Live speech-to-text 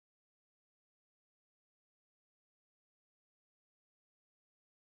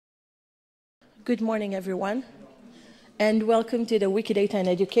Good morning, everyone, and welcome to the Wikidata and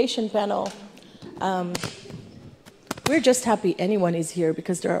Education panel. We're just happy anyone is here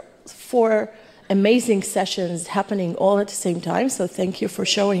because there are 4 amazing sessions happening all at the same time, so thank you for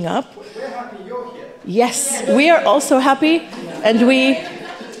showing up. We're happy you're here. Yes, we are also happy, and we...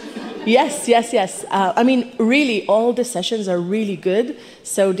 Yes. I mean, really, all the sessions are really good,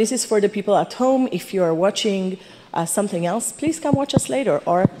 so this is for the people at home. If you are watching something else, please come watch us later,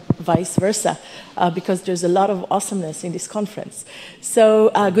 or vice versa, because there's a lot of awesomeness in this conference.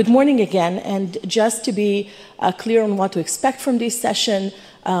 So good morning again, and just to be clear on what to expect from this session,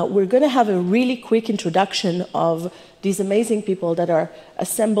 we're going to have a really quick introduction of these amazing people that are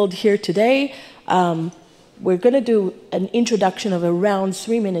assembled here today. We're going to do an introduction of around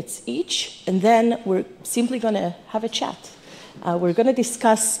 3 minutes each, and then we're simply going to have a chat. We're going to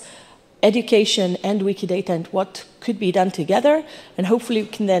discuss education and Wikidata and what could be done together, and hopefully we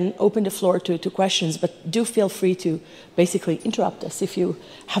can then open the floor to questions, but do feel free to basically interrupt us if you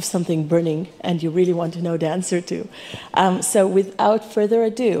have something burning and you really want to know the answer to. So without further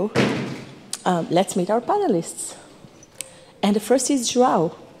ado, let's meet our panelists. And the first is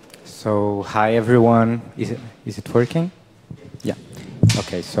João. So, hi everyone. Is it working? Yeah.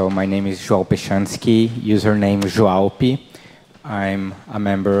 Okay, so my name is João Pechansky, username Joaupi. I'm a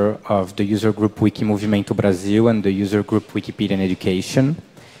member of the user group Wikimovimento Brasil and the user group Wikipedia and Education.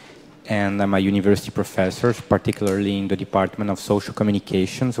 And I'm a university professor, particularly in the Department of Social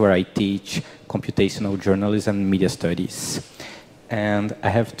Communications, where I teach computational journalism and media studies. And I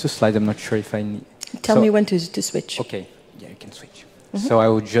have 2 slides. I'm not sure if I need... Tell me when to switch. Okay, yeah, you can switch. So I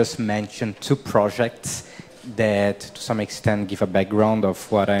will just mention 2 projects that, to some extent, give a background of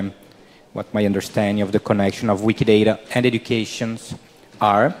what my understanding of the connection of Wikidata and educations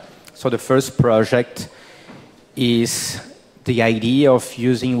are. So the first project is the idea of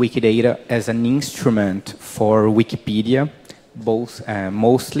using Wikidata as an instrument for Wikipedia,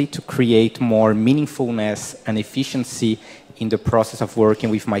 mostly to create more meaningfulness and efficiency in the process of working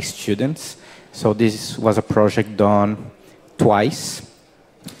with my students. So this was a project done twice,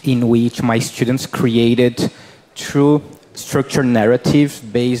 in which my students created through structured narratives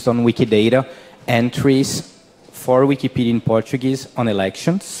based on Wikidata entries for Wikipedia in Portuguese on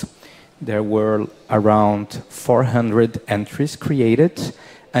elections. There were around 400 entries created,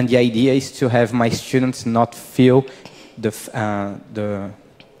 and the idea is to have my students not feel the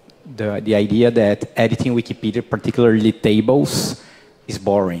idea that editing Wikipedia, particularly tables, is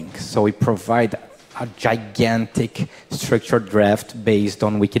boring. So we provide a gigantic structured draft based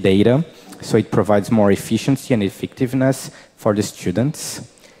on Wikidata, so it provides more efficiency and effectiveness for the students.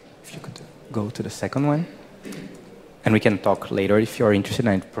 If you could go to the second one. And we can talk later if you're interested,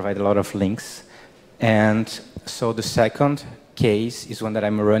 and I provide a lot of links. And so the second case is one that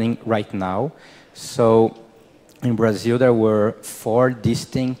I'm running right now. So in Brazil, there were 4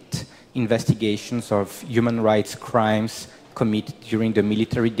 distinct investigations of human rights crimes committed during the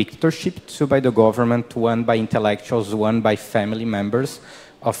military dictatorship, 2 by the government, 1 by intellectuals, 1 by family members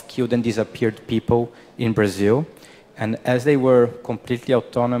of killed and disappeared people in Brazil. And as they were completely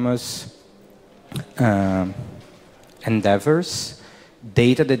autonomous endeavors,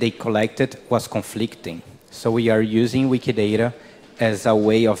 data that they collected was conflicting. So we are using Wikidata as a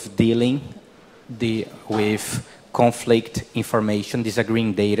way of dealing with conflict information,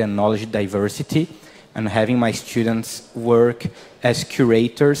 disagreeing data, and knowledge diversity, and having my students work as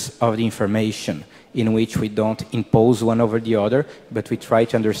curators of the information, in which we don't impose one over the other, but we try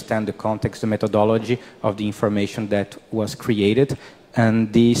to understand the context, the methodology of the information that was created.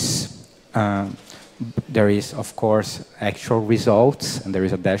 And this, there is, of course, actual results, and there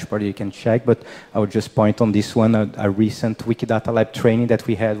is a dashboard you can check, but I would just point on this one, a recent Wikidata Lab training that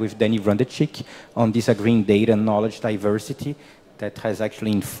we had with Danny Vrandecik on disagreeing data and knowledge diversity, that has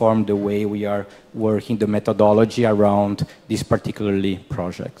actually informed the way we are working the methodology around this particular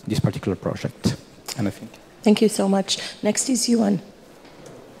project. And I think. Thank you so much. Next is Yuan.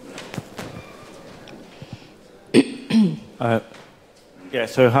 Hi,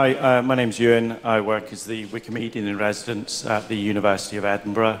 my name's Ewan. I work as the Wikimedian in residence at the University of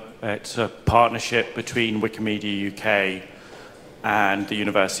Edinburgh. It's a partnership between Wikimedia UK and the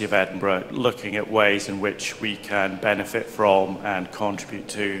University of Edinburgh, looking at ways in which we can benefit from and contribute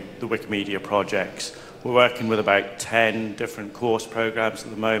to the Wikimedia projects. We're working with about 10 different course programs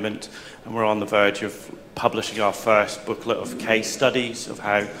at the moment, and we're on the verge of publishing our first booklet of case studies of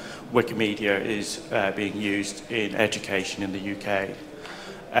how Wikimedia is being used in education in the UK.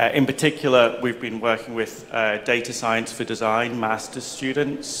 In particular, we've been working with data science for design master's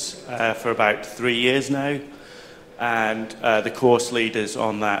students for about 3 years now. And the course leaders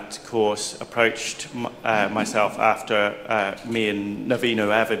on that course approached myself after me and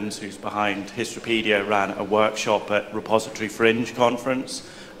Navino Evans, who's behind Historypedia, ran a workshop at Repository Fringe conference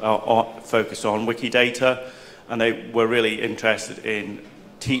focused on Wikidata. And they were really interested in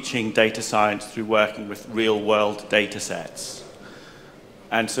teaching data science through working with real-world data sets.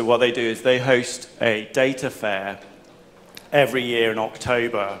 And so what they do is they host a data fair every year in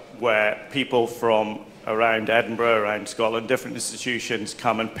October where people from around Edinburgh, around Scotland, different institutions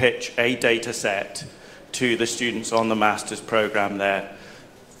come and pitch a data set to the students on the master's program there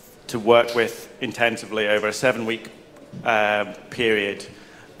to work with intensively over a 7-week period.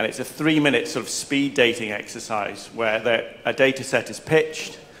 And it's a 3-minute sort of speed dating exercise where a data set is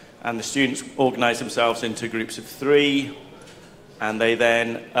pitched and the students organize themselves into groups of 3, and they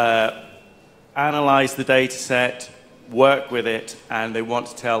then analyze the data set, work with it, and they want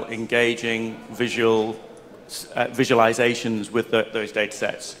to tell engaging visualizations with those data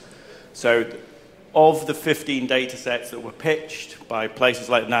sets. So of the 15 data sets that were pitched by places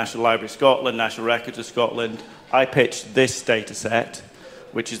like the National Library of Scotland, National Records of Scotland, I pitched this data set,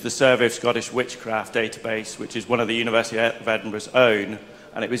 which is the Survey of Scottish Witchcraft database, which is one of the University of Edinburgh's own,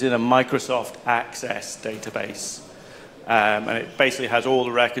 and it was in a Microsoft Access database. And it basically has all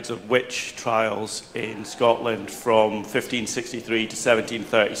the records of witch trials in Scotland from 1563 to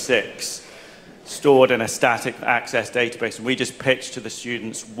 1736, stored in a static access database. And we just pitched to the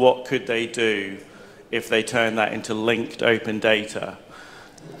students what could they do if they turned that into linked open data.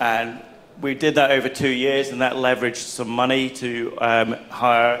 And we did that over 2 years, and that leveraged some money to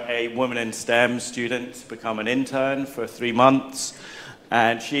hire a woman in STEM student to become an intern for 3 months.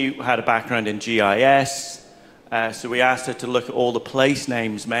 And she had a background in GIS. So we asked her to look at all the place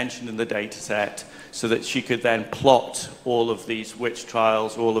names mentioned in the data set so that she could then plot all of these witch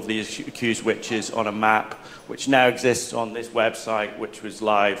trials, all of these accused witches on a map, which now exists on this website, which was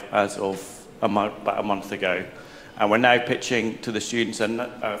live as of about a month ago. And we're now pitching to the students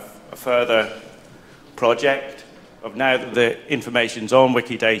a further project of, now that the information's on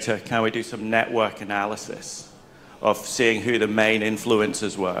Wikidata, can we do some network analysis of seeing who the main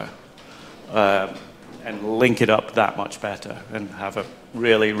influencers were? And link it up that much better and have a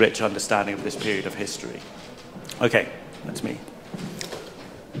really rich understanding of this period of history. Okay, that's me.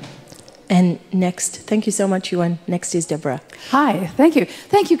 And next, thank you so much, Yuan. Next is Deborah. Hi, thank you.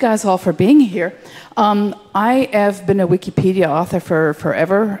 Thank you guys all for being here. I have been a Wikipedia author for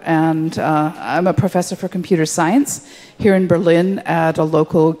forever, and I'm a professor for computer science here in Berlin at a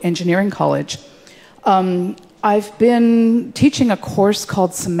local engineering college. I've been teaching a course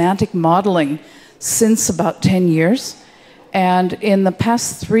called Semantic Modeling since about 10 years. And in the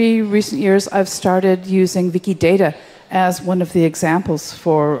past 3 recent years, I've started using Wikidata as one of the examples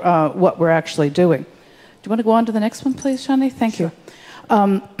for what we're actually doing. Do you want to go on to the next one, please, Shani? Thank you.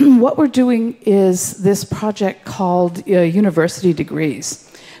 What we're doing is this project called University Degrees.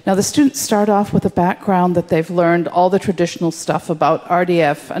 Now, the students start off with a background that they've learned all the traditional stuff about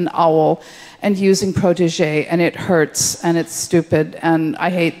RDF and OWL and using Protégé, and it hurts, and it's stupid, and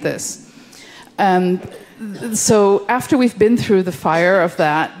I hate this. So after we've been through the fire of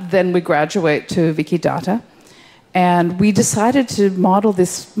that, then we graduate to Wikidata. And we decided to model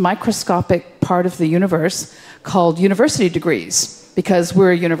this microscopic part of the universe called university degrees, because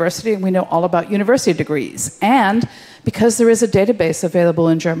we're a university and we know all about university degrees. And because there is a database available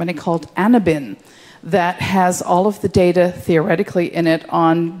in Germany called Annabin that has all of the data theoretically in it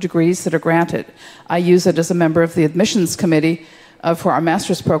on degrees that are granted. I use it as a member of the admissions committee for our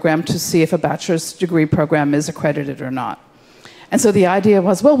master's program to see if a bachelor's degree program is accredited or not. And so the idea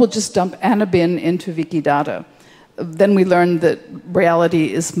was, well, we'll just dump Annabin into Wikidata. Then we learned that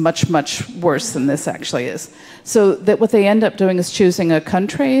reality is much, much worse than this actually is. So that what they end up doing is choosing a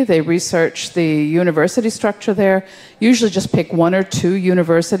country, they research the university structure there, usually just pick 1 or 2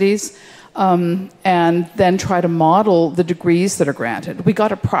 universities, and then try to model the degrees that are granted. We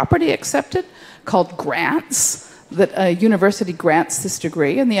got a property accepted called grants, that a university grants this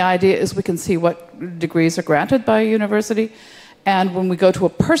degree, and the idea is we can see what degrees are granted by a university, and when we go to a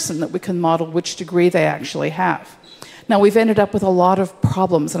person, that we can model which degree they actually have. Now, we've ended up with a lot of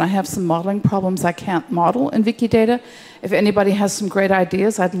problems, and I have some modeling problems I can't model in Wikidata. If anybody has some great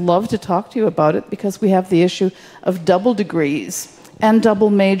ideas, I'd love to talk to you about it, because we have the issue of double degrees and double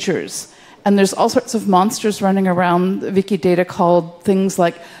majors. And there's all sorts of monsters running around Wikidata called things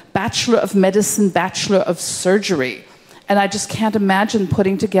like Bachelor of Medicine, Bachelor of Surgery. And I just can't imagine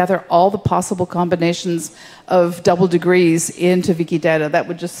putting together all the possible combinations of double degrees into Wikidata. That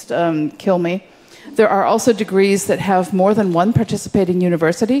would just kill me. There are also degrees that have more than one participating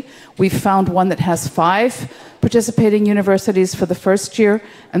university. We've found one that has 5 participating universities for the first year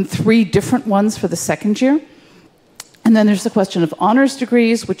and 3 different ones for the second year. And then there's the question of honors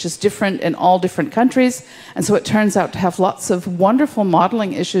degrees, which is different in all different countries. And so it turns out to have lots of wonderful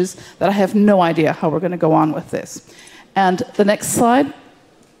modeling issues that I have no idea how we're going to go on with this. And the next slide,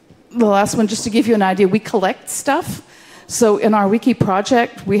 the last one, just to give you an idea, we collect stuff. So in our wiki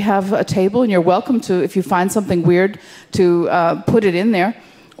project, we have a table, and you're welcome to, if you find something weird, to put it in there.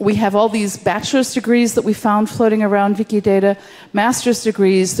 We have all these bachelor's degrees that we found floating around Wikidata, master's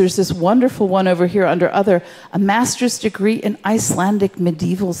degrees. There's this wonderful one over here under other, a master's degree in Icelandic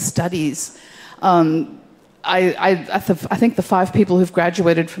medieval studies. I think the 5 people who've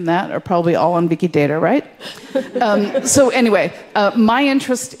graduated from that are probably all on Wikidata, right? So anyway, my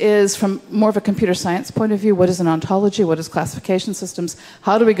interest is from more of a computer science point of view. What is an ontology? What is classification systems?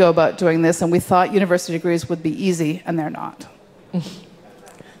 How do we go about doing this? And we thought university degrees would be easy, and they're not.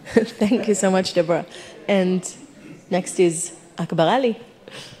 Thank you so much, Deborah. And next is Akbar Ali.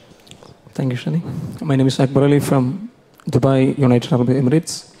 Thank you, Shani. My name is Akbar Ali from Dubai, United Arab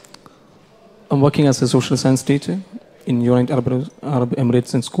Emirates. I'm working as a social science teacher in United Arab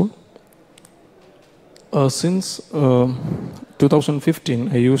Emirates in school. Since 2015,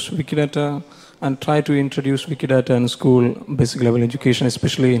 I use Wikidata and try to introduce Wikidata in school basic level education,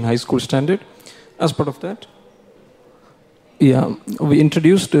 especially in high school standard. As part of that, we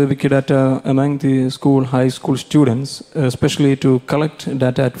introduced Wikidata among the high school students, especially to collect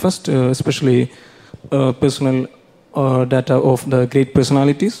data at first, especially personal data of the great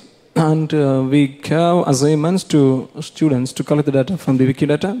personalities. And we gave assignments to students to collect the data from the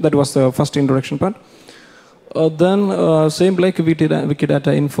Wikidata. That was the first introduction part. Then, same like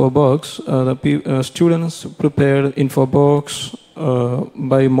Wikidata info box, the students prepared info box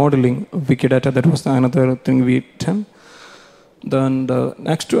by modeling Wikidata. That was another thing we did. Then the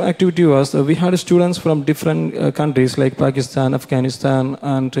next activity was we had students from different countries like Pakistan, Afghanistan,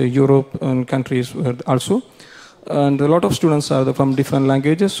 and Europe and countries also. And a lot of students are from different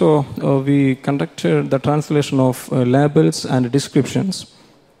languages, so we conducted the translation of labels and descriptions.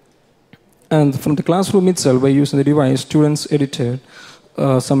 And from the classroom itself, by using the device, students edited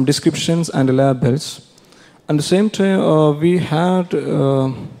some descriptions and labels. At the same time, we had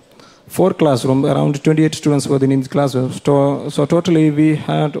 4 classrooms, around 28 students were in each classroom. So totally we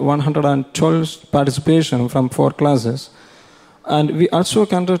had 112 participation from 4 classes. And we also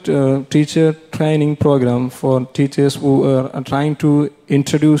conduct a teacher training program for teachers who are trying to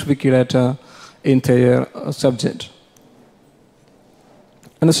introduce Wikidata in their subject.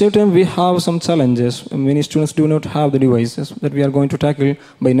 At the same time, we have some challenges. Many students do not have the devices that we are going to tackle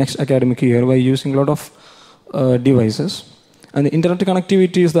by next academic year by using a lot of devices. And the internet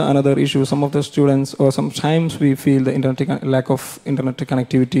connectivity is another issue. Some of the students, or sometimes we feel the lack of internet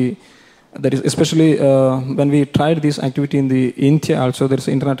connectivity. That is especially when we tried this activity in the India also, there is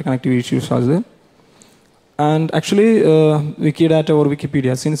internet connectivity issues also. And actually, Wikidata or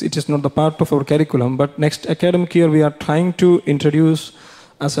Wikipedia, since it is not the part of our curriculum, but next academic year we are trying to introduce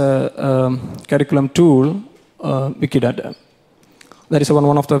as a curriculum tool Wikidata. That is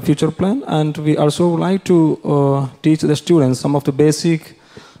one of the future plan, and we also would like to teach the students some of the basic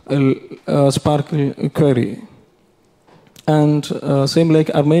Sparkle query. And same like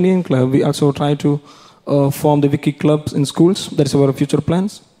Armenian club, we also try to form the wiki clubs in schools. That is our future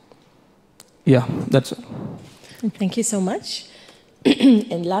plans. Yeah, that's it. Thank you so much.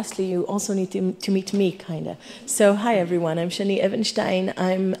 And lastly, you also need to meet me, kind of. So, hi everyone, I'm Shani Evenstein.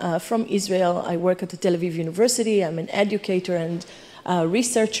 I'm from Israel. I work at the Tel Aviv University. I'm an educator and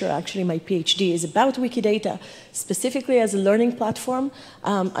researcher. Actually, my PhD is about Wikidata, specifically as a learning platform.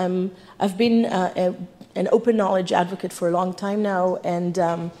 I've been an open knowledge advocate for a long time now,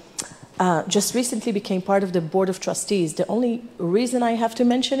 and just recently became part of the board of trustees. The only reason I have to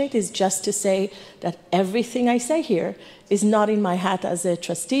mention it is just to say that everything I say here is not in my hat as a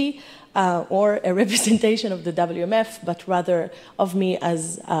trustee or a representation of the WMF, but rather of me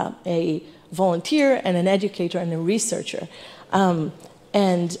as a volunteer and an educator and a researcher.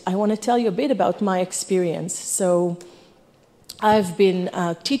 And I want to tell you a bit about my experience. So I've been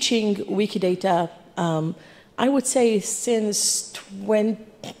teaching Wikidata, I would say since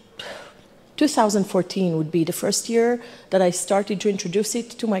 2014 would be the first year that I started to introduce it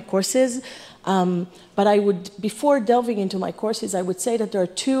to my courses. But before delving into my courses, I would say that there are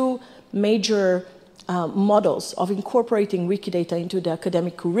 2 major models of incorporating Wikidata into the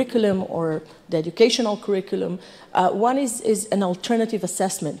academic curriculum or the educational curriculum. One is an alternative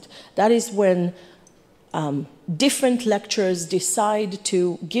assessment. That is when different lecturers decide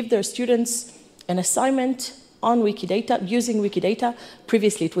to give their students an assignment on Wikidata, using Wikidata.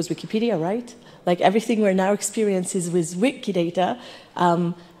 Previously it was Wikipedia, right? Like everything we're now experiencing with Wikidata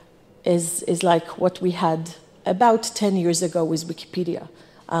is like what we had about 10 years ago with Wikipedia.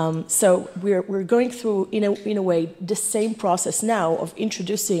 So we're going through, in a way, the same process now of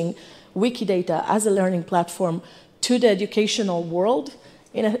introducing Wikidata as a learning platform to the educational world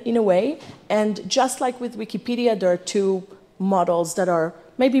in a way. And just like with Wikipedia, there are two models that are,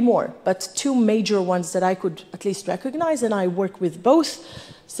 maybe more, but two major ones that I could at least recognize, and I work with both.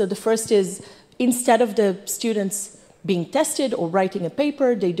 So the first is, instead of the students being tested or writing a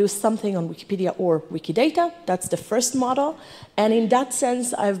paper, they do something on Wikipedia or Wikidata. That's the first model. And in that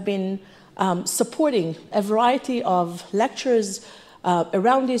sense, I've been supporting a variety of lectures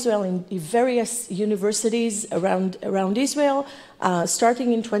around Israel in various universities around Israel,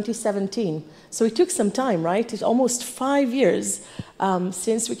 starting in 2017. So it took some time, right? It's almost 5 years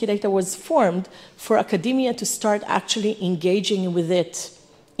since Wikidata was formed for academia to start actually engaging with it,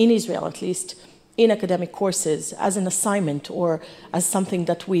 in Israel at least, in academic courses as an assignment or as something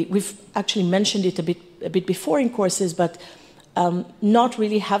that we've actually mentioned it a bit before in courses, but not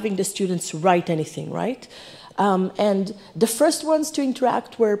really having the students write anything, right? And the first ones to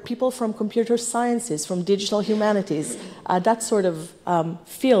interact were people from computer sciences, from digital humanities, that sort of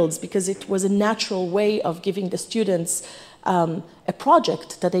fields, because it was a natural way of giving the students a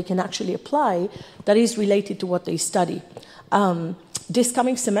project that they can actually apply that is related to what they study. This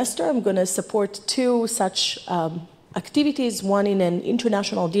coming semester, I'm going to support two such activities, one in an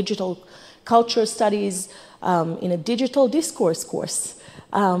international digital culture studies, in a digital discourse course.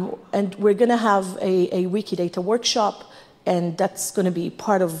 And we're going to have a Wikidata workshop, and that's going to be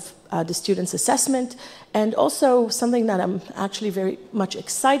part of the students' assessment. And also something that I'm actually very much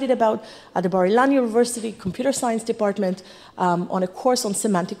excited about at the Bar Ilan University Computer Science Department on a course on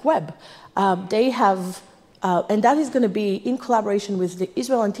semantic web. They have, and that is going to be in collaboration with the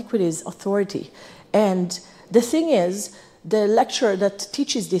Israel Antiquities Authority. And the thing is, the lecturer that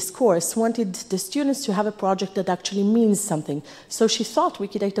teaches this course wanted the students to have a project that actually means something. So she thought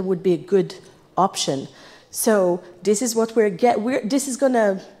Wikidata would be a good option. So this is what this is going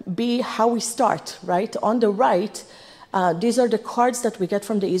to be how we start, right? On the right, these are the cards that we get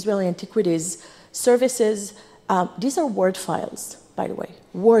from the Israeli Antiquities Services. These are Word files, by the way,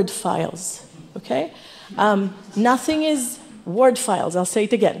 Word files, okay? Nothing is Word files, I'll say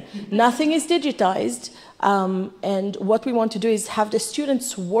it again. Nothing is digitized. And what we want to do is have the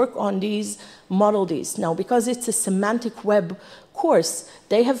students work on these, model these. Now, because it's a semantic web course,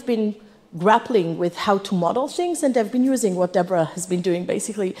 they have been grappling with how to model things, and they've been using what Deborah has been doing,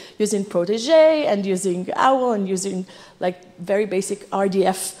 basically using Protégé and using OWL and using like very basic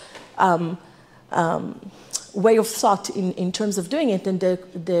RDF way of thought in terms of doing it. And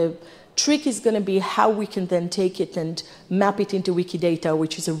the trick is going to be how we can then take it and map it into Wikidata,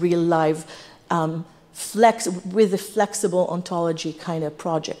 which is a real live with a flexible ontology kind of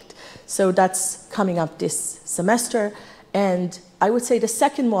project. So that's coming up this semester. And I would say the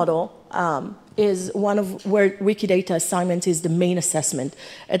second model is one of where Wikidata assignment is the main assessment.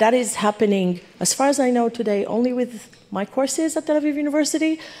 That is happening, as far as I know today, only with my courses at Tel Aviv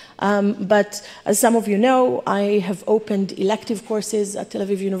University. But as some of you know, I have opened elective courses at Tel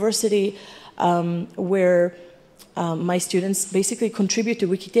Aviv University where my students basically contribute to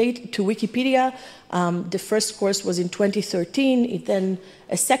Wikipedia. The first course was in 2013. Then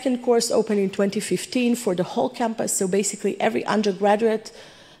a second course opened in 2015 for the whole campus. So basically every undergraduate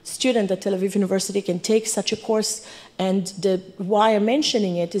student at Tel Aviv University can take such a course. And why I'm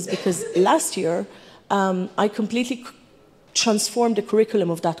mentioning it is because last year I completely transformed the curriculum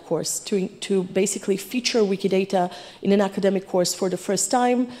of that course to basically feature Wikidata in an academic course for the first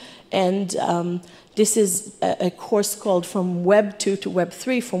time. And this is a course called From Web 2 to Web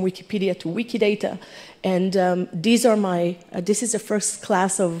 3, from Wikipedia to Wikidata. And this is the first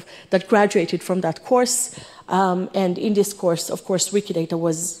class that graduated from that course. And in this course, of course,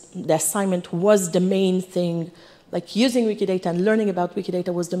 the assignment was the main thing, like using Wikidata and learning about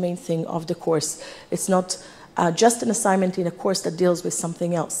Wikidata was the main thing of the course. It's not just an assignment in a course that deals with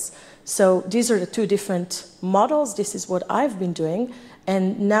something else. So these are the two different models. This is what I've been doing.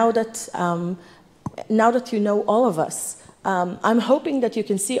 And now that you know all of us, I'm hoping that you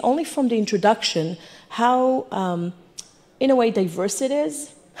can see only from the introduction how, in a way, diverse it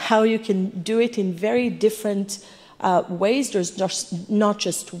is, how you can do it in very different ways. There's not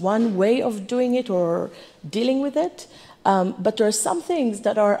just one way of doing it or dealing with it, but there are some things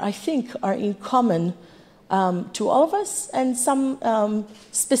that I think are in common to all of us, and some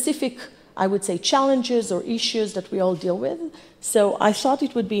specific, I would say, challenges or issues that we all deal with. So I thought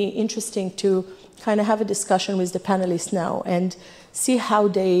it would be interesting to kind of have a discussion with the panelists now and see how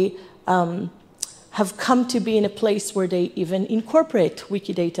they have come to be in a place where they even incorporate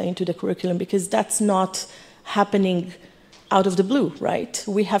Wikidata into the curriculum, because that's not happening out of the blue, right?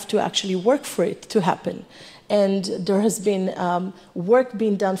 We have to actually work for it to happen. And there has been work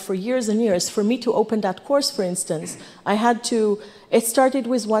being done for years and years. For me to open that course, for instance, I had to, it started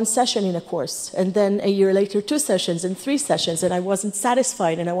with one session in a course, and then a year later, 2 sessions and 3 sessions, and I wasn't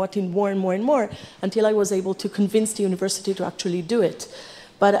satisfied, and I wanted more and more and more until I was able to convince the university to actually do it.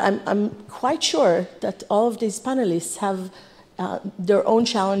 But I'm quite sure that all of these panelists have their own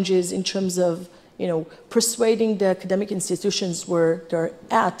challenges in terms of, you know, persuading the academic institutions where they're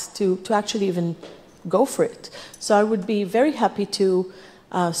at to actually even go for it. So I would be very happy to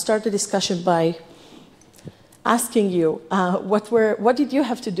start the discussion by asking you, what did you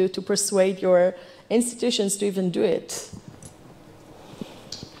have to do to persuade your institutions to even do it?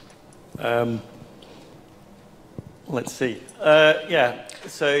 Let's see. Yeah,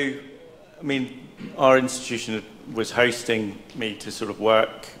 so, I mean, our institution was hosting me to sort of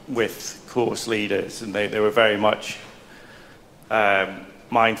work with course leaders, and they were very much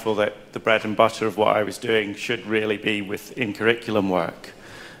mindful that the bread and butter of what I was doing should really be within curriculum work.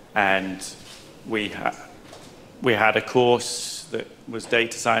 And we had a course that was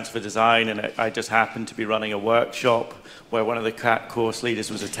data science for design, and I just happened to be running a workshop where one of the course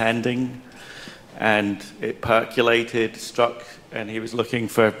leaders was attending, and it percolated, struck, and he was looking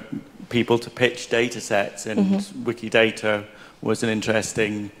for people to pitch data sets, and Wikidata was an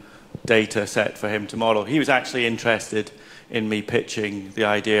interesting data set for him to model. He was actually interested in me pitching the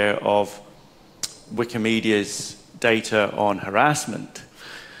idea of Wikimedia's data on harassment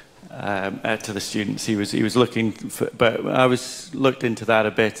to the students. He was looking for, but I looked into that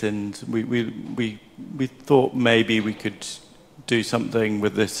a bit, and we thought maybe we could do something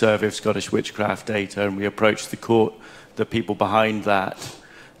with the survey of Scottish witchcraft data, and we approached the people behind that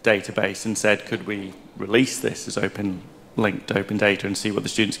database and said, could we release this as linked open data and see what the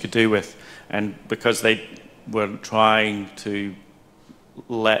students could do with? And because they were trying to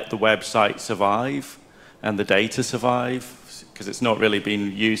let the website survive and the data survive, because it's not really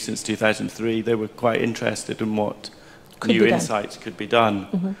been used since 2003, they were quite interested in what new insights could be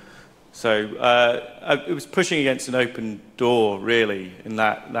done. So it was pushing against an open door, really, in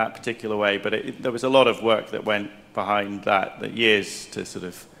that particular way. But there was a lot of work that went behind that years to sort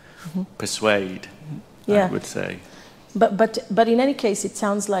of persuade, I would say. But in any case, it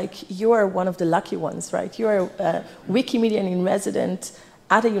sounds like you are one of the lucky ones, right? You are a Wikimedian in resident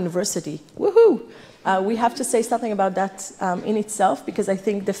at a university. Woohoo! We have to say something about that in itself, because I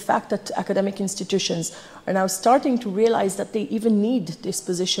think the fact that academic institutions are now starting to realize that they even need this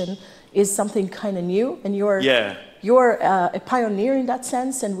position is something kind of new, and you're a pioneer in that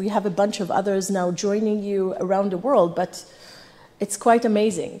sense, and we have a bunch of others now joining you around the world, but it's quite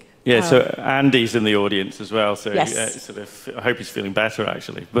amazing. Yeah, so Andy's in the audience as well, so yes. I hope he's feeling better,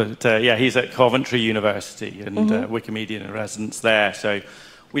 actually. But yeah, he's at Coventry University and Wikimedian in residence there, so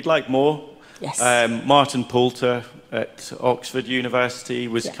we'd like more. Yes. Martin Poulter at Oxford University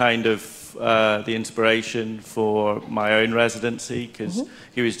was kind of the inspiration for my own residency, because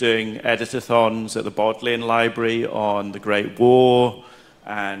he was doing editathons at the Bodleian Library on the Great War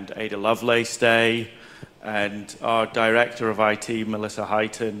and Ada Lovelace Day. And our director of IT, Melissa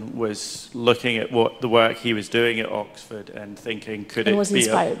Heighton, was looking at the work he was doing at Oxford and thinking, could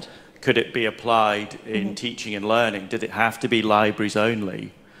it be applied in teaching and learning? Did it have to be libraries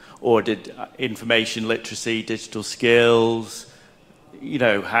only? Or did information literacy, digital skills, you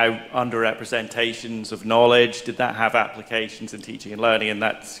know, how underrepresentations of knowledge, did that have applications in teaching and learning? And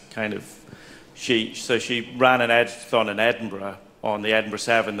that's kind of, so she ran an editathon in Edinburgh on the Edinburgh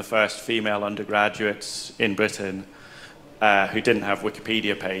 7, the first female undergraduates in Britain who didn't have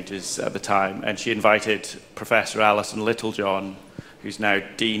Wikipedia pages at the time. And she invited Professor Alison Littlejohn, who's now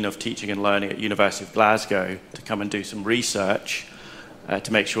Dean of Teaching and Learning at University of Glasgow, to come and do some research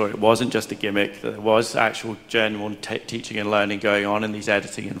to make sure it wasn't just a gimmick, that there was actual genuine teaching and learning going on in these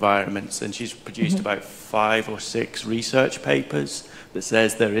editing environments. And she's produced about 5 or 6 research papers that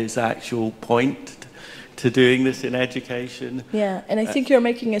says there is actual point to doing this in education. Yeah, and I think you're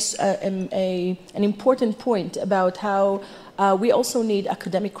making an important point about how we also need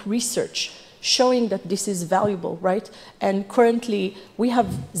academic research showing that this is valuable, right? And currently we have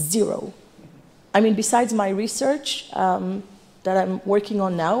 0. I mean, besides my research that I'm working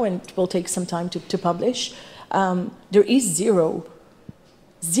on now, and it will take some time to publish, there is zero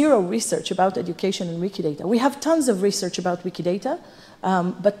research about education in Wikidata. We have tons of research about Wikidata,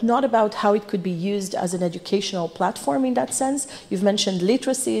 but not about how it could be used as an educational platform in that sense. You've mentioned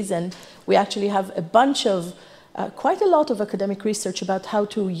literacies, and We actually have a bunch of, quite a lot of academic research about how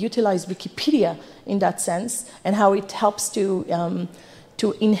to utilize Wikipedia in that sense and how it helps to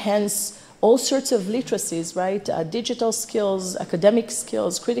enhance all sorts of literacies, right? Digital skills, academic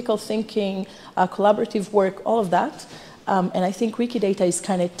skills, critical thinking, collaborative work, all of that. And I think Wikidata is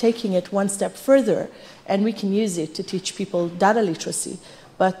kind of taking it one step further, and we can use it to teach people data literacy.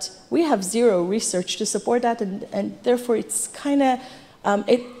 But we have zero research to support that, and therefore it's kind of,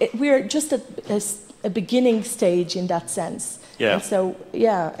 we're just at a beginning stage in that sense. Yeah. And so,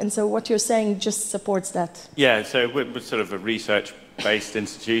 yeah, and so what you're saying just supports that. Yeah, so we're sort of a research-based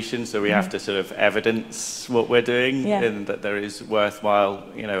institution, so we have to sort of evidence what we're doing and that there is worthwhile,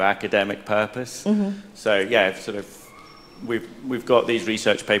 academic purpose. So yeah, sort of we've got these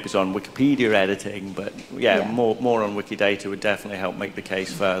research papers on Wikipedia editing, but more on Wikidata would definitely help make the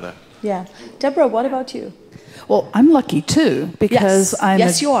case further. Yeah. Deborah, what about you? Well, I'm lucky too, because I'm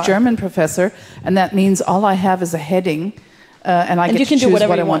a German professor, and that means all I have is a heading, and I get to choose what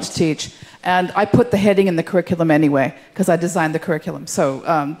I want to teach. And I put the heading in the curriculum anyway, because I designed the curriculum. So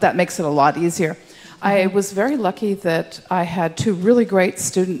that makes it a lot easier. I was very lucky that I had two really great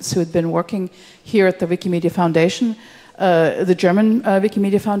students who had been working here at the Wikimedia Foundation, the German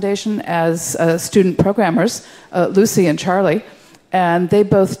Wikimedia Foundation, as student programmers, Lucy and Charlie. And they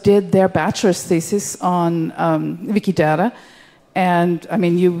both did their bachelor's thesis on Wikidata. And, I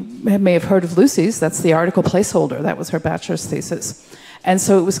mean, you may have heard of Lucy's. That's the article placeholder. That was her bachelor's thesis. And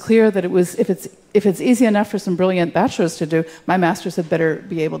so it was clear that it was, if it's easy enough for some brilliant bachelors to do, my master's had better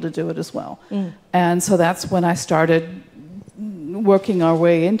be able to do it as well. And so that's when I started working our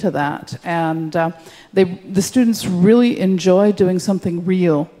way into that. And the students really enjoy doing something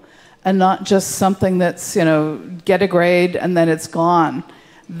real, and not just something that's, get a grade and then it's gone.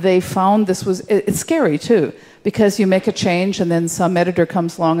 They found this was, it's scary too, because you make a change and then some editor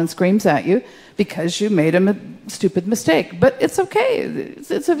comes along and screams at you because you made a stupid mistake. But it's okay,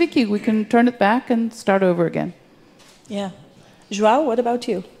 it's a wiki, we can turn it back and start over again. Yeah. João, what about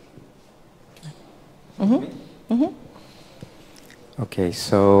you? Okay,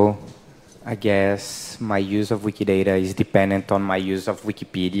 so I guess my use of Wikidata is dependent on my use of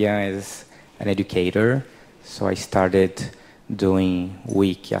Wikipedia as an educator. So I started doing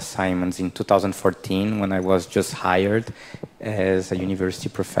wiki assignments in 2014 when I was just hired as a university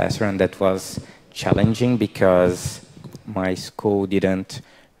professor, and that was challenging because my school didn't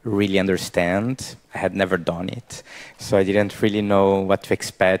really understand. I had never done it, so I didn't really know what to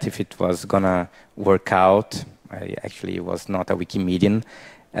expect, if it was gonna work out. I actually was not a Wikimedian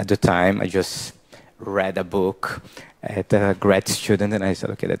at the time. I just read a book at a grad student, and I said,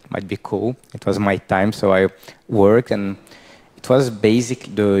 okay, that might be cool. It was my time, so I worked, and it was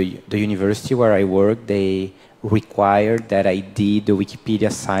basically the university where I worked, they required that I did the Wikipedia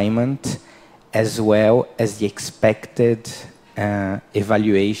assignment as well as the expected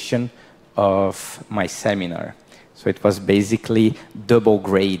evaluation of my seminar. So it was basically double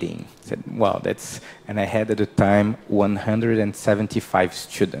grading. I said, wow, that's, and I had at the time 175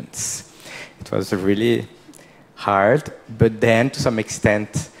 students. It was really hard, but then to some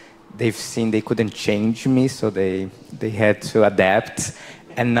extent, they've seen they couldn't change me, so they had to adapt.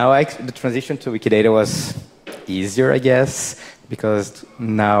 And now the transition to Wikidata was easier, I guess, because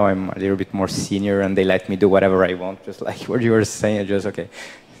now I'm a little bit more senior and they let me do whatever I want, just like what you were saying. I just, okay,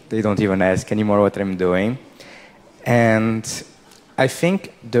 they don't even ask anymore what I'm doing. And I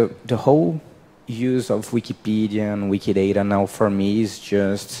think the whole use of Wikipedia and Wikidata now for me is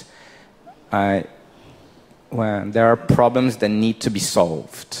just, well, there are problems that need to be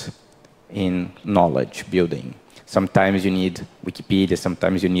solved in knowledge building. Sometimes you need Wikipedia,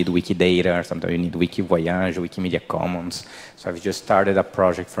 sometimes you need Wikidata, sometimes you need Wikivoyage, Wikimedia Commons. So I've just started a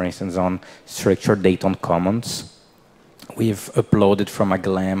project, for instance, on structured data on commons. We've uploaded from a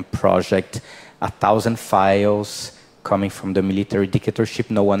GLAM project 1,000 files coming from the military dictatorship.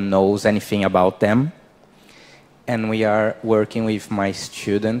 No one knows anything about them. And we are working with my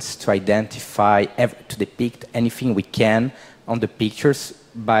students to identify, to depict anything we can on the pictures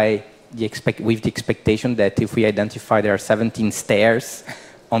by with the expectation that if we identify there are 17 stairs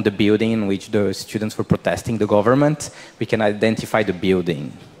on the building in which the students were protesting the government, we can identify the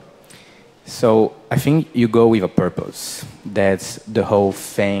building. So I think you go with a purpose. That's the whole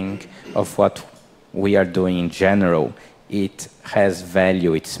thing of what we are doing in general. It has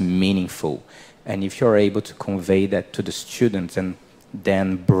value, it's meaningful. And if you're able to convey that to the students and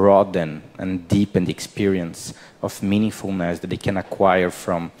then broaden and deepen the experience of meaningfulness that they can acquire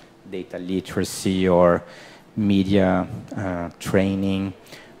from data literacy or media training,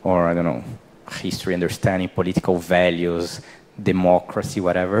 or, I don't know, history understanding, political values, democracy,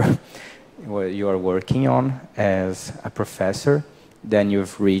 whatever, what you are working on as a professor, then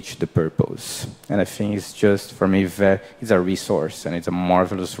you've reached the purpose. And I think it's just, for me, it's a resource, and it's a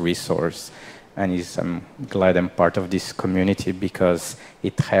marvelous resource. And I'm glad I'm part of this community because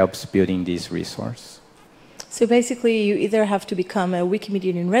it helps building this resource. So basically, you either have to become a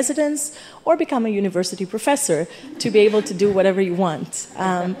Wikimedian in residence or become a university professor to be able to do whatever you want.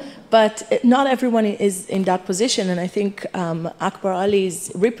 But not everyone is in that position, and I think Akbar Ali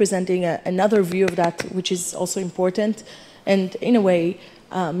is representing another view of that, which is also important, and in a way,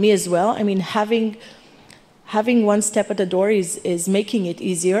 me as well. I mean, having one step at the door is making it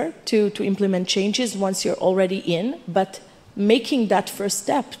easier to implement changes once you're already in, but making that first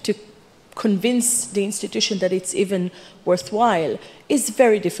step to convince the institution that it's even worthwhile is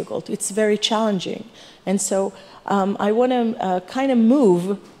very difficult. It's very challenging. And so I want to kind of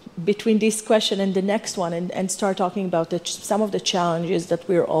move between this question and the next one and start talking about some of the challenges that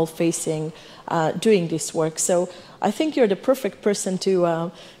we're all facing doing this work. So I think you're the perfect person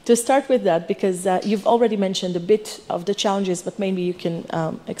to start with that, because you've already mentioned a bit of the challenges, but maybe you can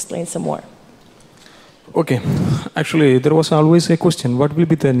explain some more. Okay, actually there was always a question, what will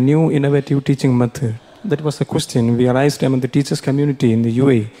be the new innovative teaching method? That was a question we raised among the teachers community in the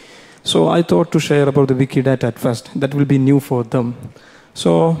UAE. So I thought to share about the Wikidata at first, that will be new for them.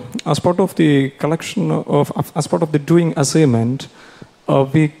 So as part of the collection as part of the doing assignment,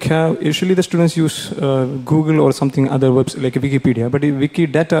 usually the students use Google or something other websites like Wikipedia, but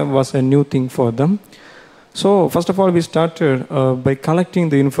Wikidata was a new thing for them. So first of all, we started by collecting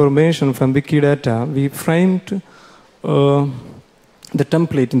the information from Wikidata. We framed the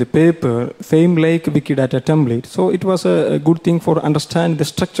template in the paper, same like Wikidata template. So it was a good thing for understanding the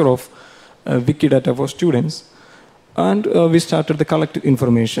structure of Wikidata for students. And we started the collected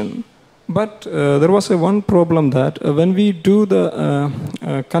information. But there was one problem that when we do the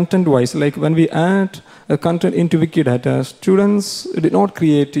content-wise, like when we add content into Wikidata, students did not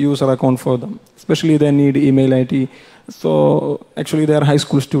create user account for them. Especially they need email ID. So actually they are high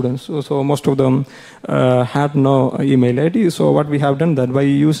school students. So most of them had no email ID. So what we have done that by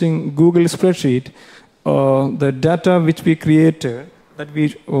using Google spreadsheet, the data which we created, that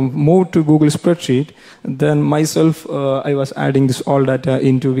we moved to Google spreadsheet, then myself, I was adding this all data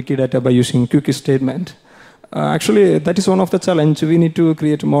into Wikidata by using cookie statement. Actually, that is one of the challenges. We need to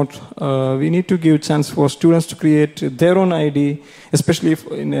create more, we need to give chance for students to create their own ID, especially if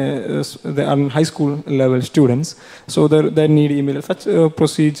they are high school level students. So they need email. Such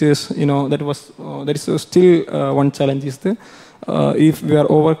procedures, that is still one challenge is there. If we are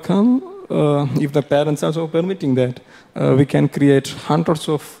overcome, if the parents are also permitting that, we can create hundreds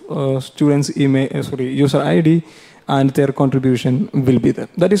of students' user ID, and their contribution will be there.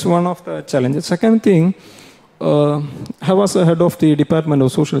 That is one of the challenges. Second thing, I was the head of the Department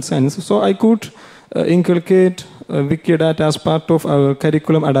of Social Science, so I could inculcate Wikidata as part of our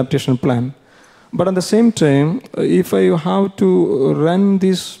curriculum adaptation plan. But at the same time, if I have to run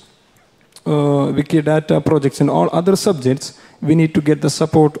these Wikidata projects in all other subjects, we need to get the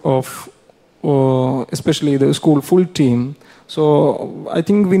support of especially the school full team. So I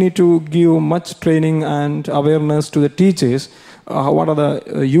think we need to give much training and awareness to the teachers. What are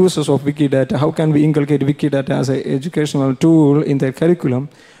the uses of Wikidata? How can we inculcate Wikidata as an educational tool in their curriculum?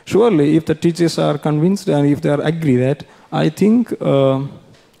 Surely, if the teachers are convinced and if they are agree that, I think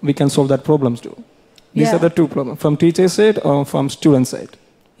we can solve that problems too. These are the two problems, from teacher side or from student side.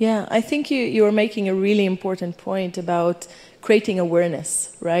 Yeah, I think you are making a really important point about creating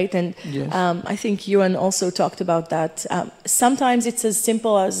awareness, right? And yes. I think Ewan also talked about that. Sometimes it's as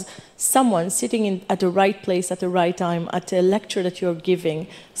simple as someone sitting at the right place at the right time at a lecture that you're giving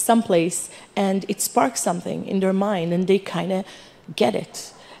someplace, and it sparks something in their mind and they kind of get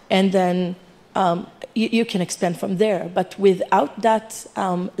it. And then you can expand from there. But without that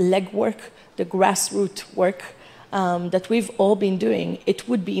legwork, the grassroots work that we've all been doing, it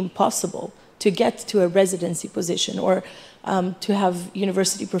would be impossible to get to a residency position or to have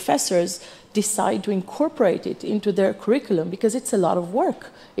university professors decide to incorporate it into their curriculum, because it's a lot of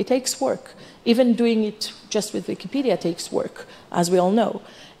work. It takes work. Even doing it just with Wikipedia takes work, as we all know.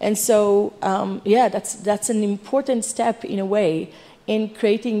 And so, that's an important step in a way in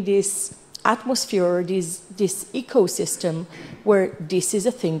creating this atmosphere or this ecosystem where this is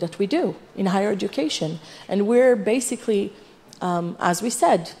a thing that we do in higher education. And we're basically, as we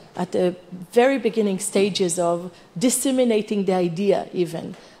said, at the very beginning stages of disseminating the idea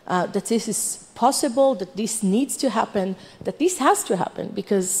even, that this is possible, that this needs to happen, that this has to happen,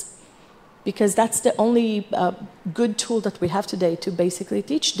 because that's the only good tool that we have today to basically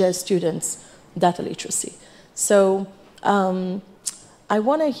teach the students data literacy. So I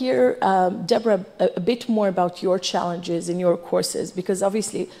want to hear, Deborah, a bit more about your challenges in your courses, because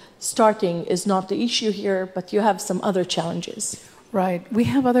obviously starting is not the issue here, but you have some other challenges. Right. We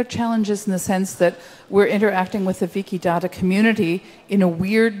have other challenges in the sense that we're interacting with the Wikidata community in a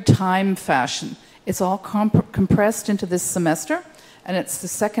weird time fashion. It's all compressed into this semester, and it's the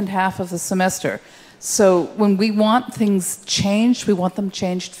second half of the semester. So when we want things changed, we want them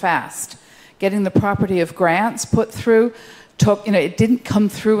changed fast. Getting the property of grants put through took, it didn't come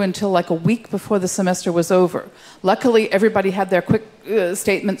through until like a week before the semester was over. Luckily, everybody had their quick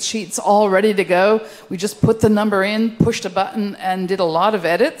statement sheets all ready to go. We just put the number in, pushed a button, and did a lot of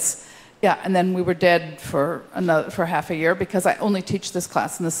edits. Yeah, and then we were dead for half a year because I only teach this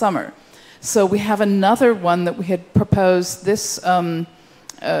class in the summer. So we have another one that we had proposed this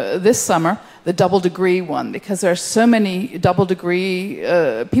summer, the double degree one, because there are so many double degree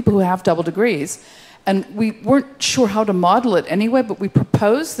people who have double degrees. And we weren't sure how to model it anyway, but we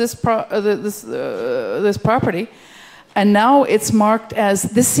proposed this property, and now it's marked as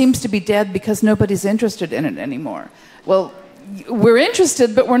this seems to be dead because nobody's interested in it anymore. Well, we're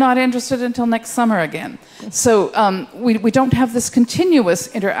interested, but we're not interested until next summer again. So we don't have this continuous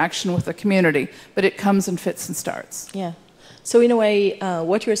interaction with the community, but it comes in fits and starts. Yeah. So in a way,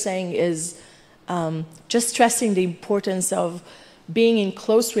 what you're saying is just stressing the importance of being in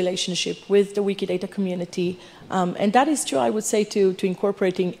close relationship with the Wikidata community. And that is true, I would say, to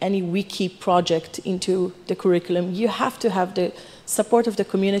incorporating any wiki project into the curriculum. You have to have the support of the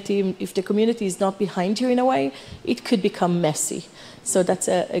community. If the community is not behind you in a way, it could become messy. So that's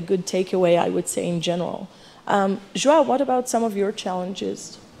a good takeaway, I would say, in general. Joao, what about some of your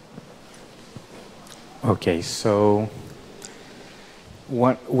challenges? Okay, so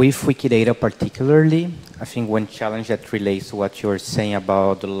with Wikidata particularly, I think one challenge that relates to what you're saying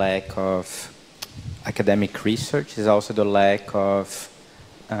about the lack of academic research is also the lack of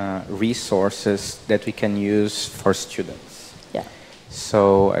resources that we can use for students. Yeah.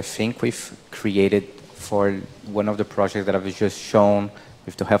 So I think we've created, for one of the projects that I've just shown,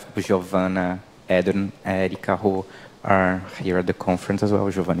 with the help of Giovanna, Eden, Erika, who are here at the conference as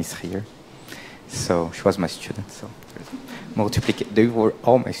well. Giovanna is here. So she was my student. So they were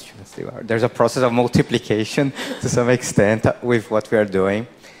all my students. There's a process of multiplication to some extent with what we are doing,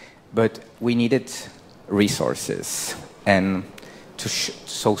 but we needed resources, and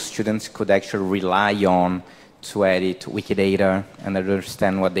so students could actually rely on to edit Wikidata and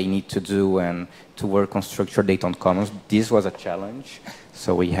understand what they need to do and to work on structured data on commons. This was a challenge,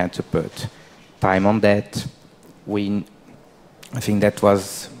 so we had to put time on that. I think that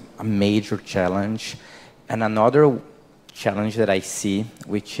was a major challenge. And another challenge that I see,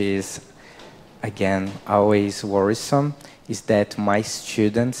 which is, again, always worrisome, is that my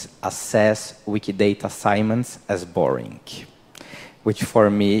students assess Wikidata assignments as boring, which for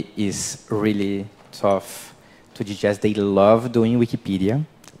me is really tough to digest. They love doing Wikipedia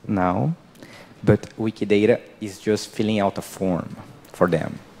now, but Wikidata is just filling out a form for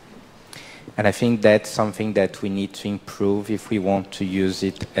them. And I think that's something that we need to improve if we want to use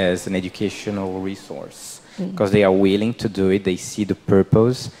it as an educational resource. Because they are willing to do it, they see the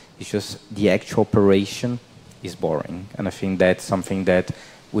purpose, it's just the actual operation is boring. And I think that's something that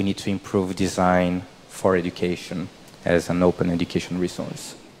we need to improve design for education as an open education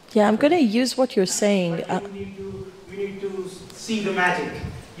resource. Yeah, I'm going to use what you're saying. We need to see the magic.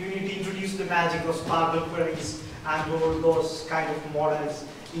 You need to introduce the magic of Sparkle queries and all those kind of models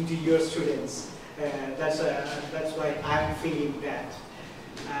into your students. That's why I'm feeling that.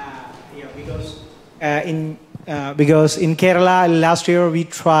 Because in Kerala last year we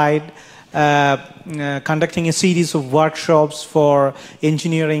tried conducting a series of workshops for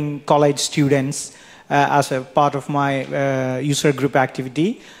engineering college students as a part of my user group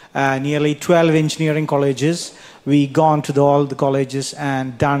activity. Nearly 12 engineering colleges. We gone to all the colleges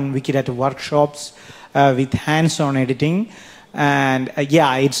and done Wikidata workshops with hands-on editing. And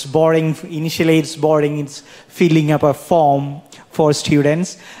yeah, it's boring. Initially, it's boring. It's filling up a form for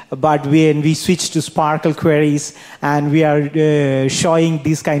students. But when we switch to Sparkle queries and we are showing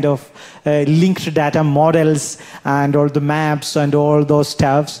these kind of linked data models and all the maps and all those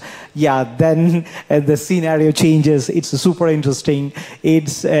stuffs, yeah, then the scenario changes. It's super interesting.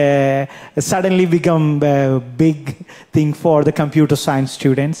 It's suddenly become a big thing for the computer science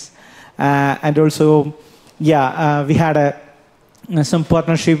students. And also, yeah, we had some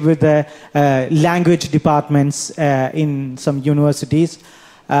partnership with the language departments in some universities.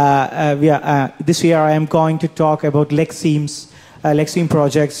 This year I am going to talk about Lexeme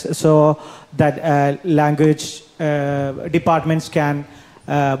projects, so that language departments can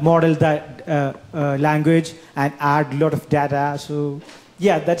model that language and add a lot of data. So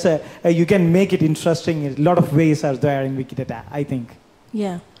yeah, that's you can make it interesting. A lot of ways are there in Wikidata, I think.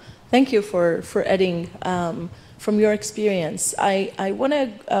 Yeah, thank you for adding from your experience. I want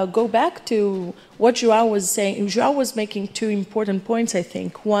to go back to what João was saying. João was making two important points, I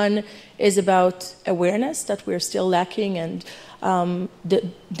think. One is about awareness that we're still lacking, and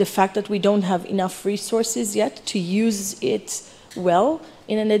the fact that we don't have enough resources yet to use it well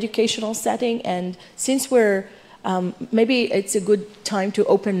in an educational setting. And since we're maybe it's a good time to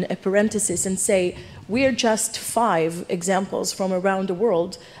open a parenthesis and say we're just 5 examples from around the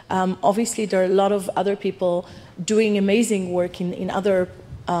world. Obviously, there are a lot of other people doing amazing work in other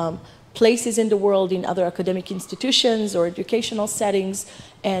places in the world, in other academic institutions or educational settings,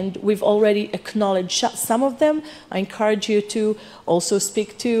 and we've already acknowledged some of them. I encourage you to also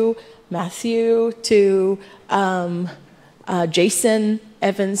speak to Matthew, to Jason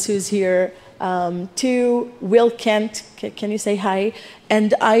Evans, who's here, to Will Kent. Can you say hi?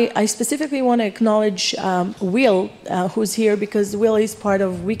 And I specifically want to acknowledge Will, who's here, because Will is part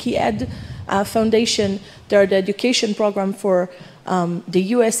of WikiEd Foundation. They're the education program for the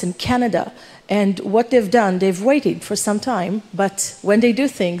US and Canada. And what they've done, they've waited for some time, but when they do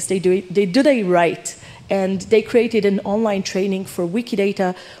things, they do it right. And they created an online training for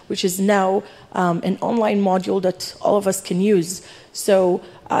Wikidata, which is now an online module that all of us can use. So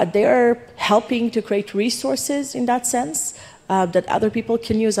they are helping to create resources in that sense that other people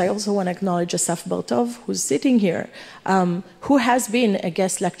can use. I also want to acknowledge Asaf Baltov, who's sitting here, who has been a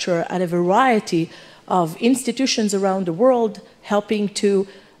guest lecturer at a variety of institutions around the world, helping to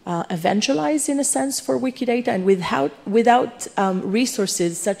evangelize, in a sense, for Wikidata. And without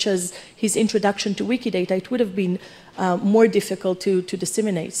resources such as his introduction to Wikidata, it would have been more difficult to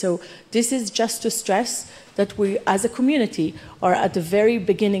disseminate. So this is just to stress that we, as a community, are at the very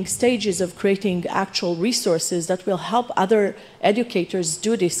beginning stages of creating actual resources that will help other educators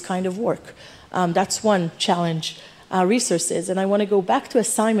do this kind of work. That's one challenge, resources. And I want to go back to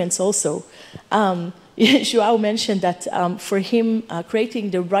assignments also. João mentioned that for him, creating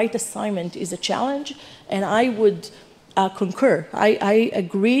the right assignment is a challenge, and I would concur. I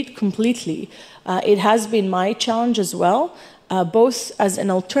agreed completely. It has been my challenge as well, both as an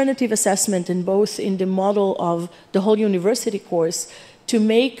alternative assessment and both in the model of the whole university course, to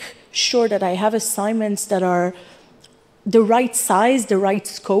make sure that I have assignments that are the right size, the right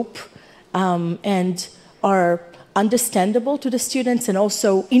scope, and are understandable to the students and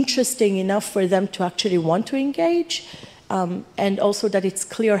also interesting enough for them to actually want to engage, and also that it's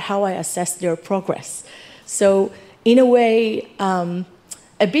clear how I assess their progress. So in a way,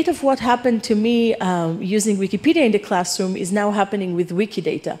 a bit of what happened to me using Wikipedia in the classroom is now happening with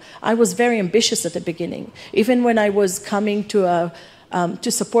Wikidata. I was very ambitious at the beginning, even when I was coming to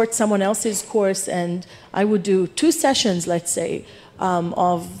support someone else's course, and I would do 2 sessions, let's say,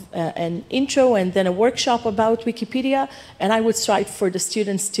 of an intro and then a workshop about Wikipedia, and I would strive for the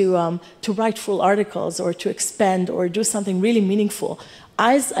students to write full articles or to expand or do something really meaningful.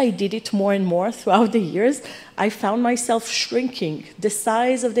 As I did it more and more throughout the years, I found myself shrinking the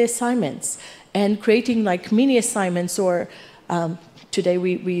size of the assignments and creating like mini assignments, or today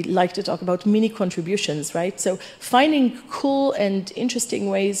we like to talk about mini contributions, right? So finding cool and interesting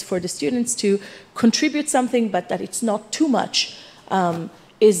ways for the students to contribute something, but that it's not too much,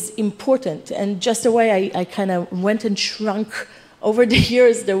 is important. And just the way I kind of went and shrunk over the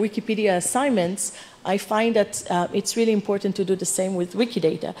years the Wikipedia assignments, I find that it's really important to do the same with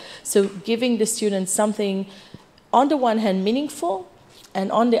Wikidata. So giving the students something, on the one hand, meaningful,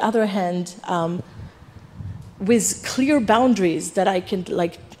 and on the other hand, with clear boundaries that I can,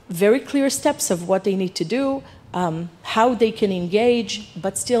 like, very clear steps of what they need to do, how they can engage,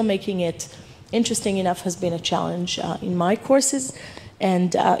 but still making it interesting enough has been a challenge in my courses.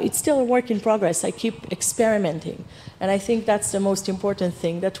 And it's still a work in progress. I keep experimenting. And I think that's the most important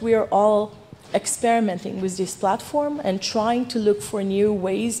thing, that we are all experimenting with this platform and trying to look for new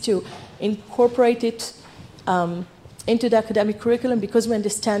ways to incorporate it into the academic curriculum, because we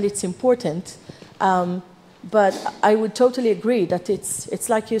understand it's important. But I would totally agree that it's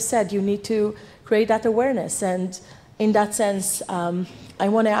like you said, you need to create that awareness. And in that sense, I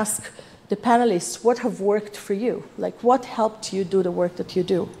want to ask the panelists, what have worked for you? Like, what helped you do the work that you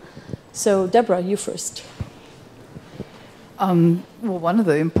do? So, Deborah, you first. Well, one of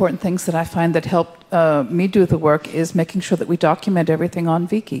the important things that I find that helped me do the work is making sure that we document everything on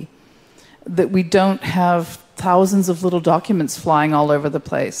Wiki, that we don't have thousands of little documents flying all over the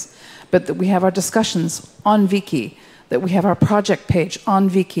place, but that we have our discussions on Wiki, that we have our project page on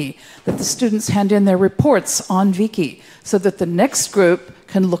Wiki, that the students hand in their reports on Wiki, so that the next group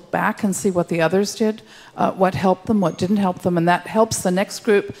can look back and see what the others did, what helped them, what didn't help them, and that helps the next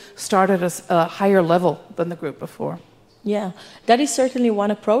group start at a higher level than the group before. Yeah, that is certainly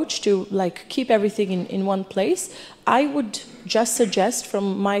one approach to keep everything in one place. I would just suggest,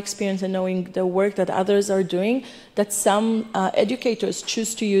 from my experience and knowing the work that others are doing, that some educators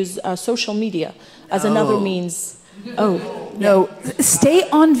choose to use social media as another means. No, stay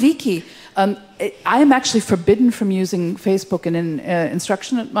on Wiki. I am actually forbidden from using Facebook in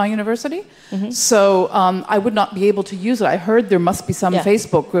instruction at my university, so I would not be able to use it. I heard there must be some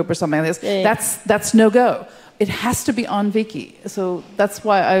Facebook group or something like this. Yeah. That's no go. It has to be on Wiki. So that's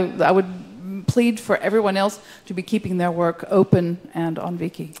why I would plead for everyone else to be keeping their work open and on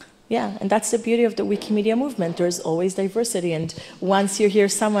Wiki. Yeah, and that's the beauty of the Wikimedia movement. There's always diversity, and once you hear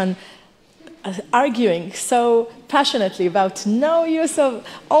someone arguing so passionately about no use of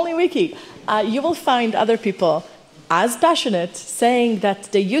only Wiki, you will find other people as passionate, saying that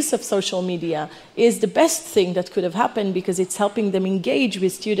the use of social media is the best thing that could have happened because it's helping them engage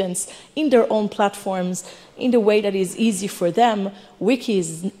with students in their own platforms in the way that is easy for them. Wiki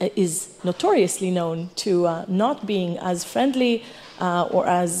is notoriously known to not being as friendly or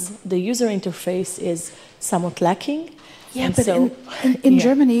as the user interface is somewhat lacking. Yeah, and but so, in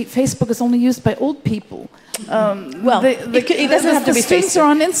Germany, Facebook is only used by old people. It doesn't have to be Facebook. Students are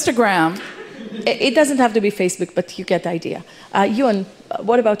on Instagram. It doesn't have to be Facebook, but you get the idea. Ewan,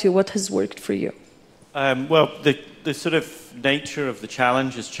 what about you? What has worked for you? Well, the sort of nature of the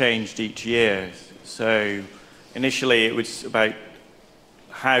challenge has changed each year. So initially it was about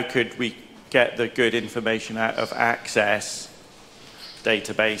how could we get the good information out of Access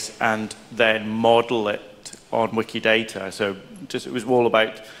database and then model it on Wikidata. So it was all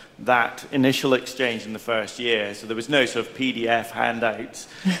about that initial exchange in the first year. So there was no sort of PDF handouts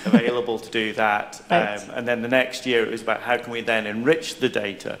available to do that. Right. And then the next year it was about how can we then enrich the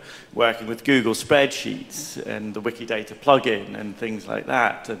data, working with Google spreadsheets and the Wikidata plugin and things like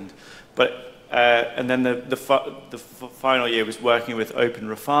that. And then the final year was working with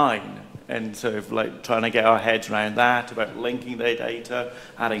OpenRefine and sort of trying to get our heads around that, about linking the data,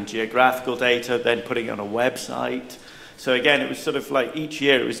 adding geographical data, then putting it on a website. So again, it was sort of each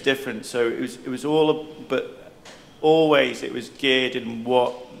year it was different. So it was all, but always it was geared in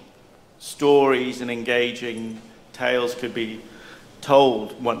what stories and engaging tales could be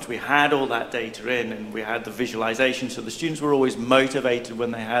told once we had all that data in and we had the visualization. So the students were always motivated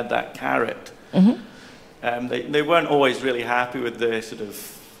when they had that carrot. They weren't always really happy with the sort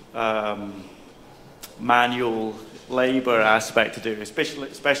of manual labor aspect to do,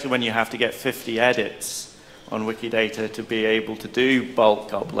 especially when you have to get 50 edits on Wikidata to be able to do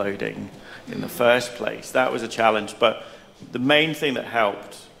bulk uploading in the first place. That was a challenge, but the main thing that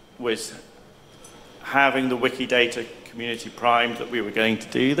helped was having the Wikidata community primed that we were going to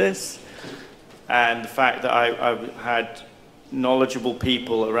do this, and the fact that I had knowledgeable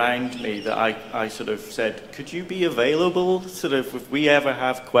people around me that I sort of said, could you be available sort of if we ever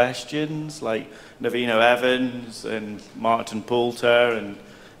have questions, like Navino Evans and Martin Poulter and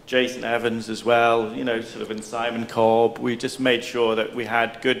Jason Evans as well, sort of, and Simon Cobb. We just made sure that we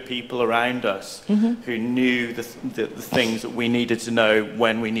had good people around us who knew the things that we needed to know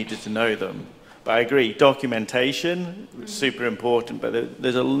when we needed to know them. But I agree, documentation was super important, but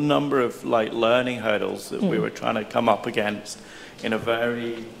there's a number of learning hurdles that we were trying to come up against in a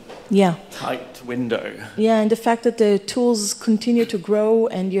very tight window. Yeah, and the fact that the tools continue to grow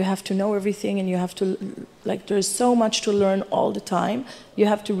and you have to know everything and you have to, there's so much to learn all the time. You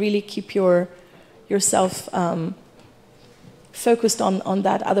have to really keep yourself focused on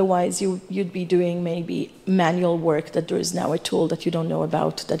that. Otherwise, you'd be doing maybe manual work that there is now a tool that you don't know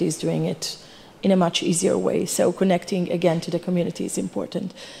about that is doing it in a much easier way. So connecting again to the community is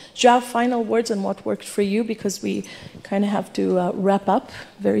important. Joao, final words on what worked for you, because we kind of have to wrap up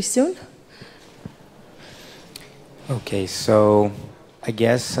very soon. Okay, so I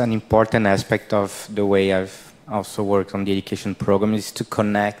guess an important aspect of the way I've also worked on the education program is to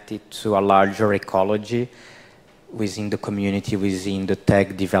connect it to a larger ecology within the community, within the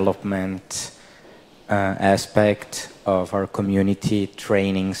tech development aspect of our community.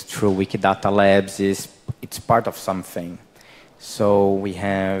 Trainings through Wikidata Labs it's part of something. So we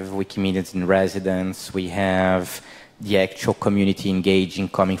have Wikimedians in residence, we have the actual community engaging,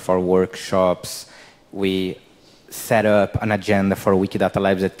 coming for workshops. We set up an agenda for Wikidata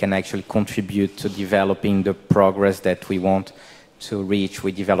Labs that can actually contribute to developing the progress that we want to reach.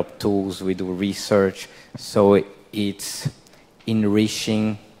 We develop tools, we do research. So it's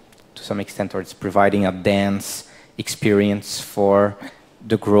enriching to some extent, or it's providing a dense experience for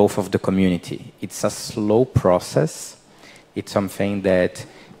the growth of the community. It's a slow process. It's something that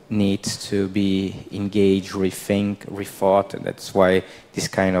needs to be engaged, rethink, rethought, and that's why this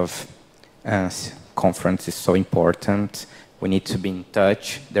kind of conference is so important. We need to be in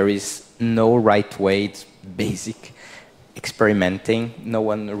touch. There is no right way. It's basic experimenting. No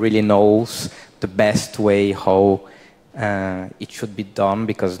one really knows the best way how it should be done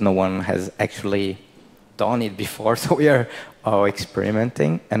because no one has actually done it before. So we are all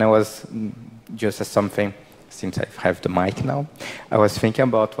experimenting. And I was just as something, since I have the mic now, I was thinking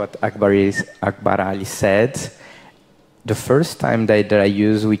about what Akbar Ali said. The first time that I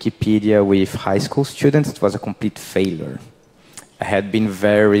used Wikipedia with high school students, it was a complete failure. I had been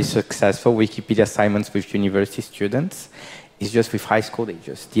very successful Wikipedia assignments with university students. It's just with high school, they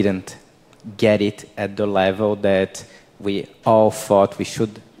just didn't get it at the level that we all thought we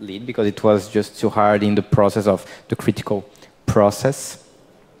should lead because it was just too hard in the process of the critical process.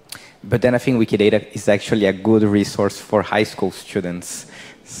 But then I think Wikidata is actually a good resource for high school students.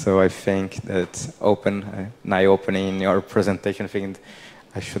 So I think that's an eye-opening in your presentation. I think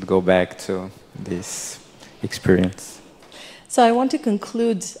I should go back to this experience. So I want to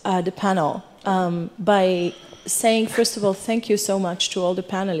conclude the panel by saying, first of all, thank you so much to all the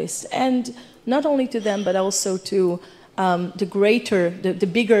panelists, and not only to them, but also to the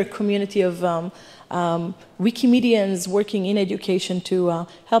bigger community of Wikimedians working in education to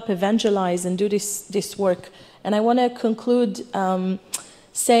help evangelize and do this work. And I want to conclude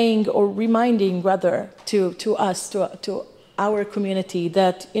saying, or reminding rather, to us, to our community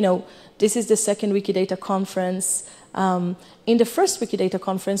that, this is the second Wikidata conference. In the first Wikidata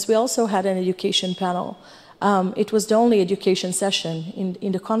conference, we also had an education panel. It was the only education session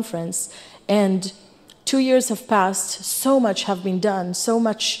in the conference. And 2 years have passed, so much have been done, so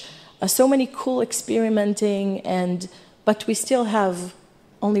many cool experimenting, but we still have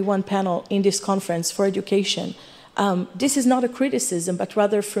only one panel in this conference for education. This is not a criticism, but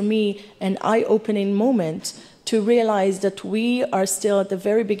rather for me, an eye-opening moment to realize that we are still at the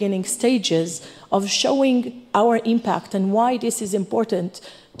very beginning stages of showing our impact and why this is important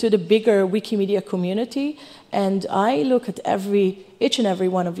to the bigger Wikimedia community. And I look at each and every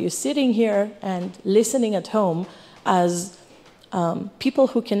one of you sitting here and listening at home as people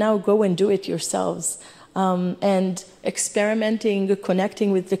who can now go and do it yourselves, and experimenting,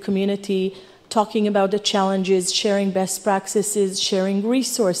 connecting with the community, talking about the challenges, sharing best practices, sharing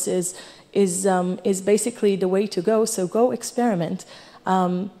resources is basically the way to go. So go experiment.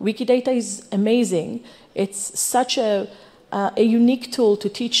 Wikidata is amazing. It's such a unique tool to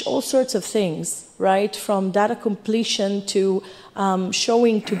teach all sorts of things, right? From data completion to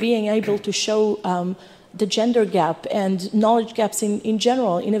being able to show the gender gap and knowledge gaps in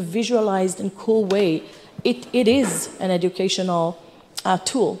general in a visualized and cool way. It is an educational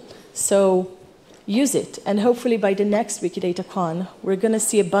tool. So use it. And hopefully by the next WikidataCon, we're going to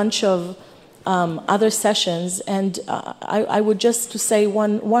see a bunch of other sessions. And I would just to say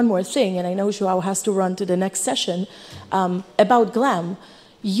one more thing, and I know João has to run to the next session, about GLAM.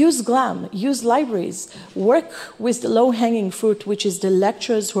 Use GLAM, use libraries, work with the low-hanging fruit, which is the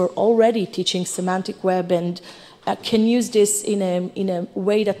lecturers who are already teaching semantic web and can use this in a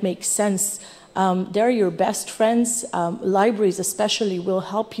way that makes sense. They're your best friends. Libraries especially will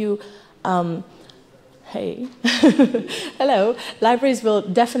help you. Hey, hello. Libraries will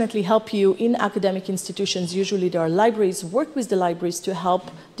definitely help you in academic institutions. Usually there are libraries. Work with the libraries to help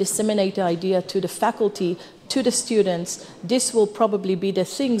disseminate the idea to the faculty, to the students. This will probably be the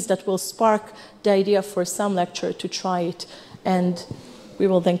things that will spark the idea for some lecturer to try it. And we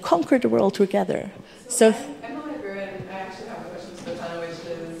will then conquer the world together. So I'm a librarian. I actually have a question to the panel, which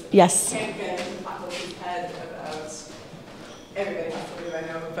is, yes. Can't get into faculty's head about everybody has to do, I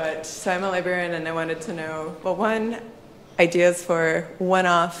know, but so I'm a librarian and I wanted to know, well, one, ideas for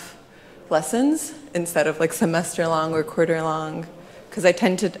one-off lessons instead of like semester-long or quarter-long, because I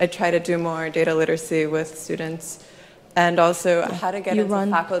try to do more data literacy with students, and also how to get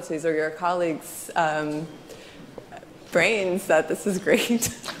into faculties or your colleagues' brains that this is great.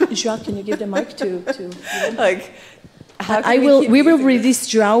 João, can you give the mic to like, we will release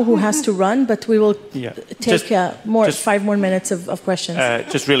João, who has to run, but we will take 5 more minutes of questions.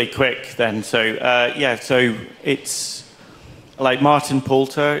 Just really quick then. So so it's like Martin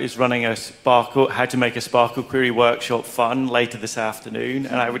Poulter is running a Sparkle, how to make a Sparkle query workshop fun later this afternoon,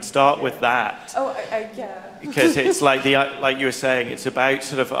 and I would start with that. Oh, yeah. Because it's like like you were saying, it's about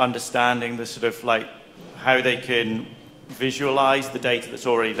sort of understanding the sort of like how they can visualize the data that's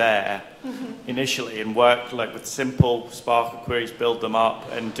already there initially and work like with simple Spark queries, build them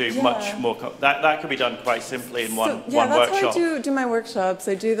up and do much more. That could be done quite simply in one that's workshop. how I do my workshops.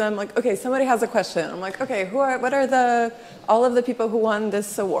 I do them like, okay, somebody has a question. I'm like, okay, what are all of the people who won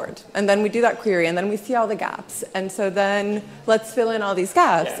this award? And then we do that query and then we see all the gaps. And so then let's fill in all these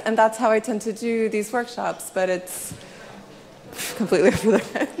gaps. Yeah. And that's how I tend to do these workshops, but it's completely over.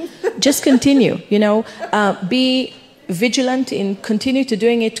 Just continue, be vigilant in continue to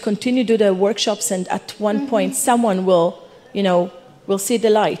doing it, continue to do the workshops, and at one point someone will see the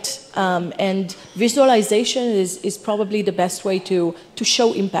light. And visualization is probably the best way to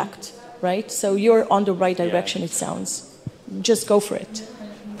show impact, right? So you're on the right direction, it sounds. Just go for it.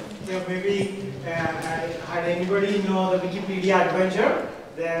 Yeah, maybe had anybody know the Wikipedia adventure?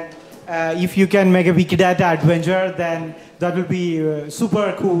 Then if you can make a Wikidata adventure, then that will be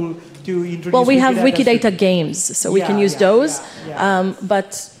super cool to introduce. Well, we have Wikidata games, so we can use those.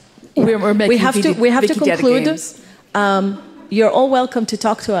 But we have to conclude. You're all welcome to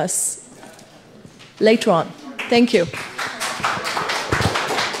talk to us later on. Thank you.